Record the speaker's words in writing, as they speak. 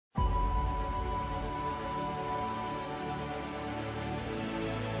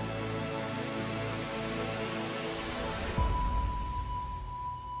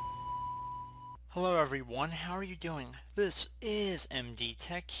Hello everyone, how are you doing? This is MD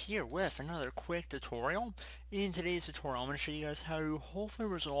Tech here with another quick tutorial. In today's tutorial, I'm going to show you guys how to hopefully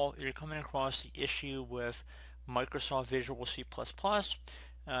resolve if you're coming across the issue with Microsoft Visual C++,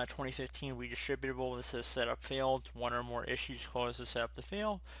 2015 redistributable. This says setup failed. One or more issues cause the setup to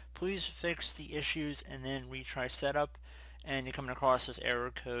fail. Please fix the issues and then retry setup. And you're coming across this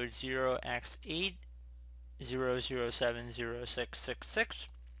error code 0x80070666.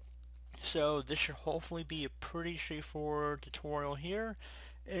 So this should hopefully be a pretty straightforward tutorial here,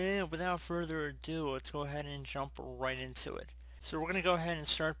 and without further ado, let's go ahead and jump right into it. So we're going to go ahead and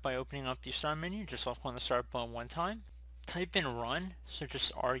start by opening up the start menu. Just left click on the start button one time, type in run, so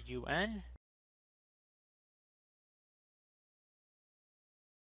just RUN.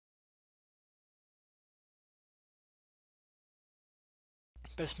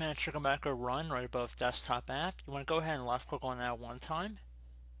 Best match should come back or run right above desktop app. You want to go ahead and left click on that one time.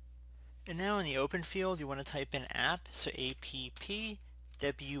 And now in the open field, you want to type in app, so appwiz.cpl.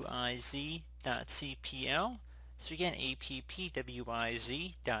 So again,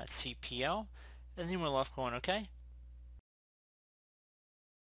 appwiz.cpl. And then we're left going OK.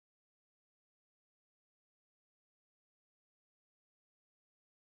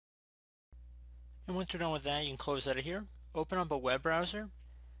 And once you're done with that, you can close out of here. Open up a web browser.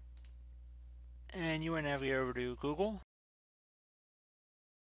 And you want to navigate over to Google.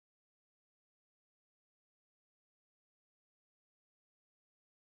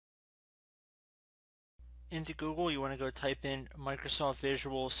 Into Google, you want to go type in Microsoft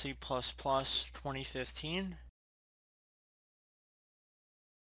Visual C++ 2015.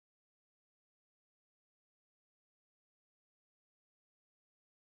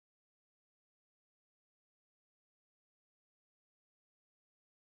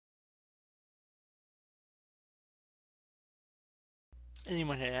 And you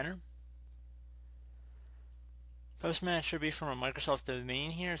want to hit enter. Postman should be from a Microsoft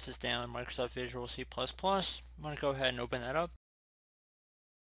domain here. It says down Microsoft Visual C++. I'm going to go ahead and open that up.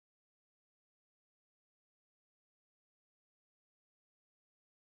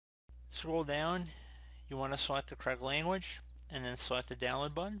 Scroll down, you want to select the correct language and then select the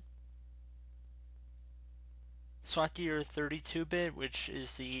download button. Select your 32-bit, which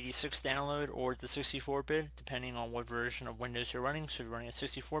is the 86 download, or the 64-bit, depending on what version of Windows you're running. So if you're running a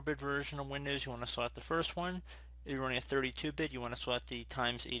 64-bit version of Windows, you want to select the first one. If you're running a 32-bit, you want to select the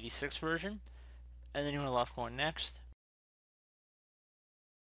times 86 version. And then you want to left go on next.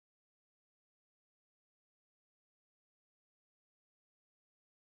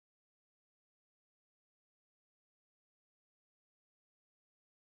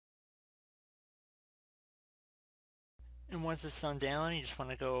 And once it's done downloading, you just want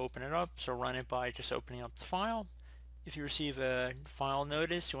to go open it up. So run it by just opening up the file. If you receive a file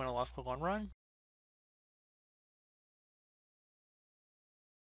notice, you want to left click on run.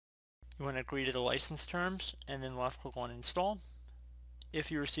 You want to agree to the license terms and then left click on install. If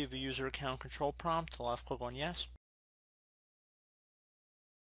you receive a user account control prompt, left click on yes.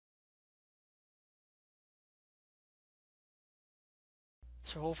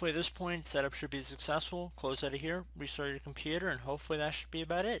 So hopefully at this point setup should be successful. Close out of here, restart your computer, and hopefully that should be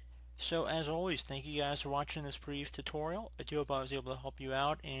about it. So as always, thank you guys for watching this brief tutorial. I do hope I was able to help you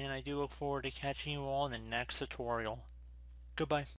out, and I do look forward to catching you all in the next tutorial. Goodbye.